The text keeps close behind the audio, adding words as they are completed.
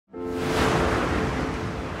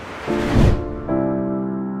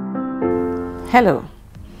Hello,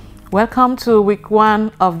 welcome to week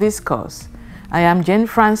 1 of this course. I am Jane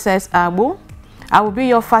Frances Abu. I will be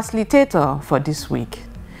your facilitator for this week.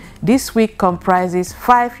 This week comprises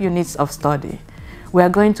 5 units of study. We are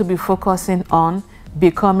going to be focusing on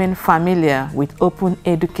becoming familiar with open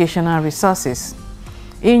educational resources.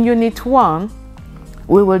 In Unit 1,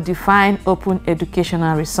 we will define open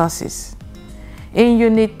educational resources. In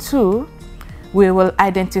Unit 2, we will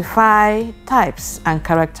identify types and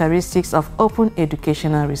characteristics of open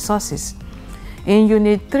educational resources. In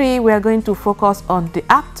Unit 3, we are going to focus on the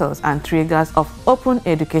actors and triggers of open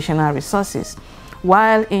educational resources,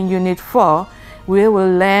 while in Unit 4, we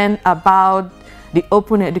will learn about the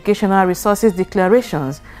Open Educational Resources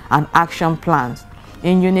Declarations and Action Plans.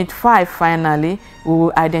 In Unit 5, finally, we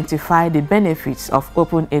will identify the benefits of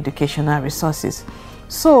open educational resources.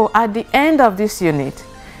 So, at the end of this unit,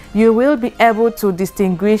 you will be able to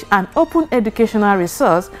distinguish an open educational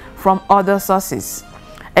resource from other sources.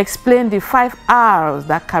 Explain the 5 R's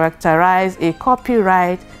that characterize a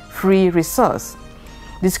copyright-free resource.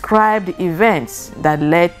 Describe the events that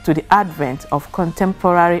led to the advent of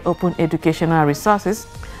contemporary open educational resources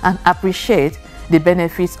and appreciate the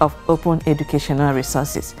benefits of open educational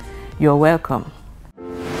resources. You're welcome.